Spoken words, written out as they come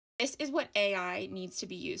This is what AI needs to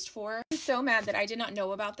be used for. I'm so mad that I did not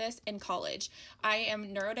know about this in college. I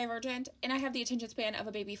am neurodivergent and I have the attention span of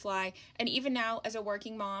a baby fly. And even now, as a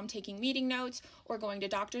working mom, taking meeting notes or going to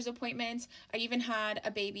doctor's appointments, I even had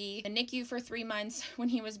a baby in NICU for 3 months when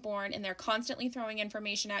he was born, and they're constantly throwing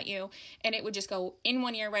information at you and it would just go in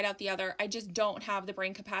one ear, right out the other. I just don't have the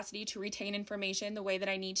brain capacity to retain information the way that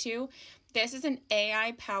I need to. This is an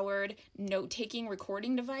AI-powered note-taking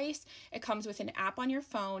recording device. It comes with an app on your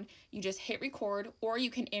phone. You just hit record, or you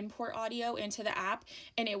can import audio into the app,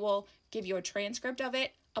 and it will give you a transcript of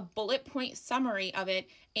it, a bullet point summary of it,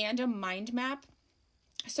 and a mind map.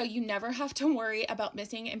 So you never have to worry about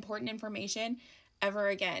missing important information ever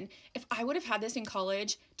again. If I would have had this in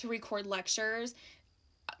college to record lectures,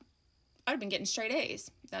 I'd have been getting straight A's.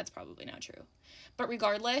 That's probably not true. But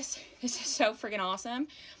regardless, this is so freaking awesome.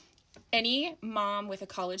 Any mom with a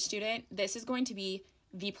college student, this is going to be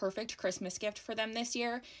the perfect Christmas gift for them this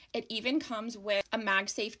year. It even comes with a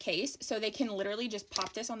MagSafe case, so they can literally just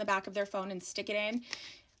pop this on the back of their phone and stick it in.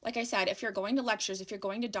 Like I said, if you're going to lectures, if you're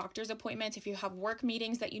going to doctor's appointments, if you have work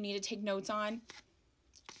meetings that you need to take notes on,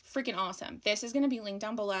 freaking awesome. This is going to be linked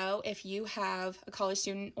down below if you have a college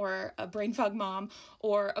student or a brain fog mom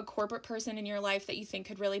or a corporate person in your life that you think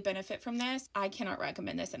could really benefit from this. I cannot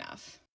recommend this enough.